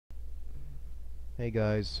Hey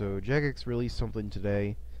guys, so Jagex released something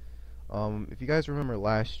today. If you guys remember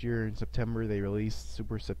last year in September they released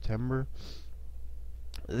Super September.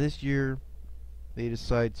 This year they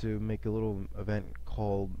decided to make a little event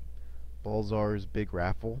called Balthazar's Big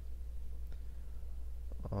Raffle.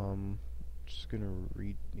 Just gonna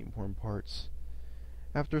read the important parts.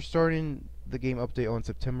 After starting the game update on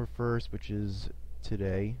September 1st, which is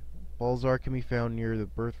today, Balthazar can be found near the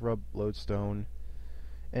Birth Rub Lodestone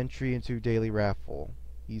entry into Daily Raffle.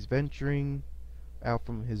 He's venturing out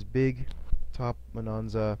from his big top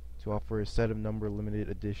bonanza to offer a set of number limited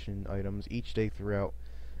edition items each day throughout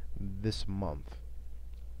this month.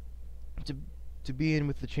 To be in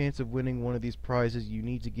with the chance of winning one of these prizes, you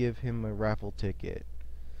need to give him a raffle ticket.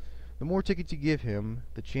 The more tickets you give him,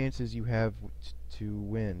 the chances you have to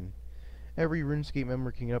win. Every Runescape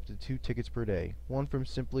member can get up to 2 tickets per day. One from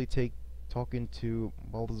simply talking to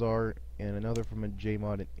Balthazar, and another from a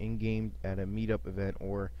Jmod in-game at a meetup event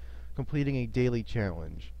or completing a daily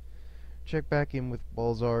challenge. Check back in with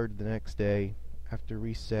Balthazar the next day after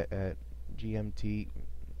reset at GMT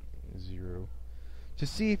 0 to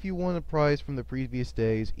see if you won a prize from the previous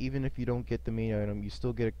days. Even if you don't get the main item, you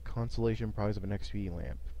still get a consolation prize of an XP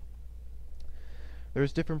lamp.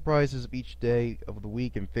 There's different prizes of each day of the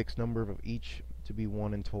week and fixed number of each to be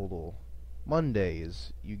won in total.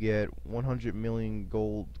 Mondays, you get 100 million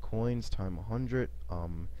gold coins times 100.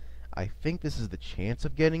 I think this is the chance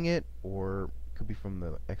of getting it, or it could be from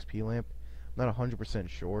the XP lamp. I'm not 100%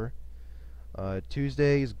 sure.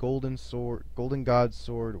 Tuesdays, golden god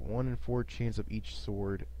sword, 1 in 4 chance of each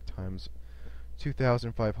sword times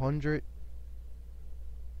 2,500.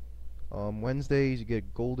 Wednesdays, you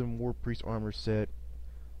get golden war priest armor set,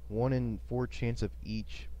 1 in 4 chance of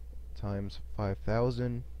each times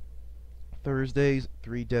 5,000. Thursdays,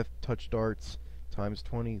 3 death touch darts times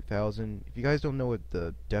 20,000. If you guys don't know what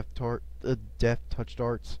the death touch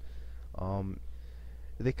darts,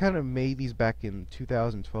 they kind of made these back in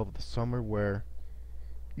 2012, the summer, where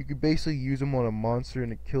you could basically use them on a monster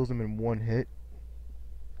and it kills them in one hit.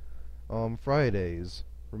 Fridays,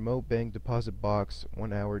 remote bank deposit box,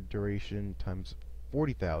 1 hour duration times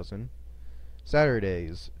 40,000.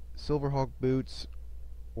 Saturdays, Silverhawk boots,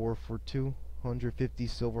 or for 250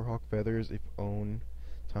 Silverhawk feathers if owned,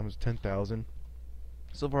 times 10,000.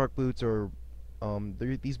 Silverhawk boots are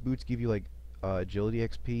these boots give you like agility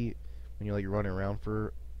XP when you're like running around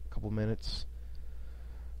for a couple minutes.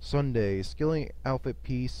 Sunday, skilling outfit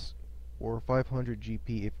piece, or 500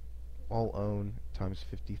 GP if all owned, times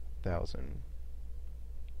 50,000.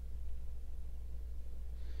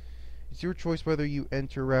 It's your choice whether you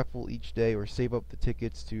enter raffle each day or save up the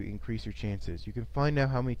tickets to increase your chances. You can find out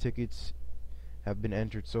how many tickets have been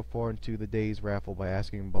entered so far into the day's raffle by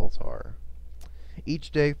asking Balthazar.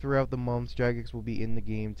 Each day throughout the month, Jagex will be in the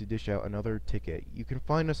game to dish out another ticket. You can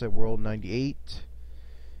find us at World 98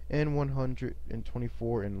 and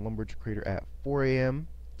 124 in Lumbridge Crater at 4 AM,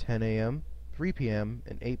 10 AM, 3 PM,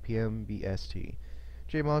 and 8 PM BST.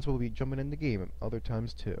 Jmod will be jumping in the game at other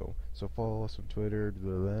times too, so follow us on Twitter.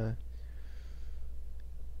 Blah, blah.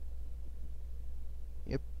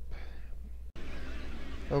 Yep.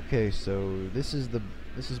 Okay, so this is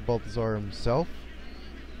Balthazar himself.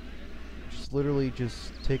 Literally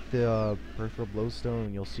just take the peripheral glowstone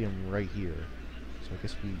and you'll see him right here. So I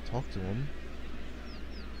guess we talk to him.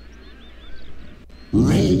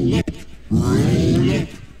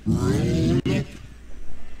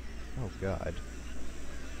 Oh god.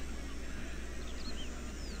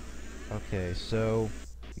 Okay, so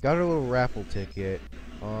we got our little raffle ticket.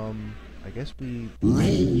 I guess we ooh,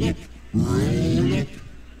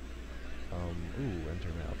 enter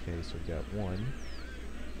now. Okay, so we got 1.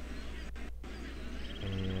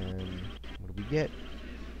 And what do we get?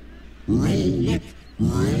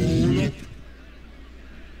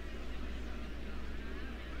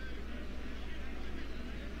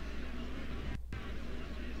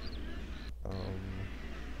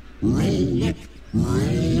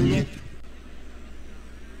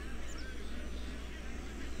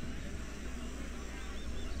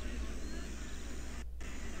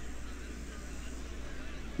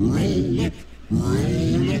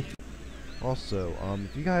 Also,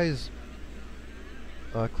 if you guys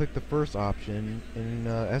click the first option, and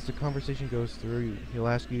as the conversation goes through, he'll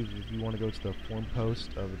ask you if you want to go to the forum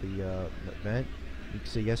post of the event. You can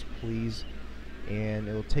say yes please, and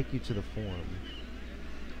it will take you to the forum.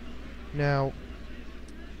 Now,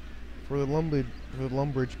 for the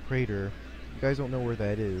Lumbridge Crater, if you guys don't know where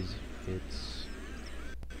that is, it's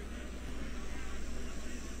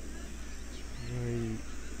right,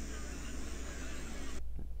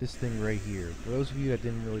 this thing right here. For those of you that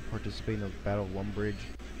didn't really participate in the Battle of Lumbridge,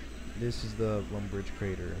 this is the Lumbridge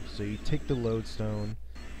crater. So you take the lodestone,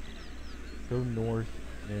 go north,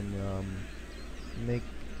 and make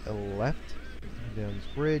a left down this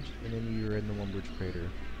bridge, and then you're in the Lumbridge crater.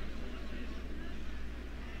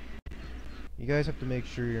 You guys have to make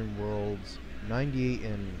sure you're in worlds 98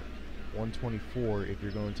 and 124 if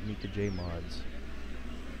you're going to meet the Jmods.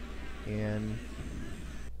 And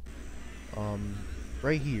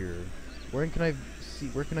right here, where can I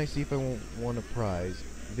see if I won't want a prize?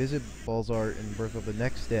 Visit Balthazar and Bertha the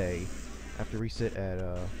next day after reset at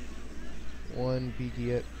 1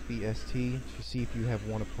 BST to see if you have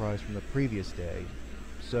won a prize from the previous day.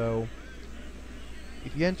 So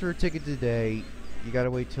if you enter a ticket today, you gotta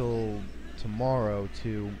wait till tomorrow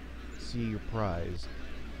to see your prize.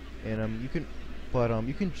 And you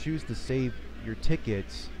can choose to save your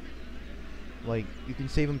tickets. Like, you can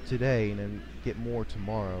save them today and then get more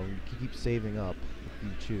tomorrow. You can keep saving up if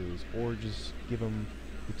you choose, or just give them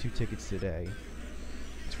the 2 tickets today.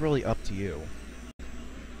 It's really up to you.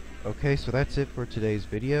 Okay, so that's it for today's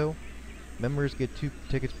video. Members get 2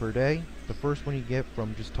 tickets per day. The first one you get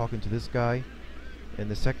from just talking to this guy,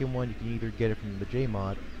 and the second one you can either get it from the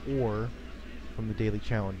Jmod or from the daily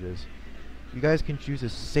challenges. You guys can choose to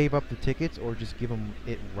save up the tickets or just give them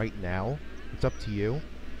it right now. It's up to you,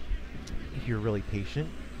 if you're really patient.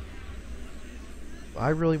 I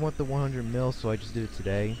really want the 100 mil, so I just did it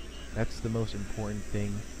today. That's the most important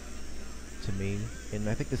thing to me. And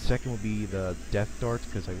I think the second will be the death darts,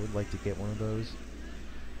 because I would like to get one of those.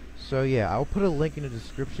 So yeah, I'll put a link in the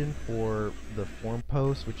description for the forum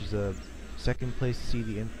post, which is a second place to see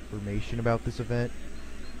the information about this event.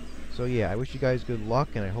 So yeah, I wish you guys good luck,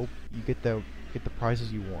 and I hope you get the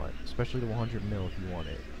prizes you want, especially the 100 mil if you want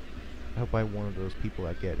it. I hope I'm one of those people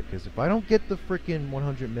that get it, because if I don't get the freaking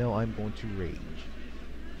 100 mil, I'm going to rage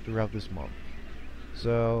throughout this month.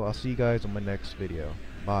 So I'll see you guys on my next video.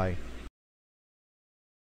 Bye.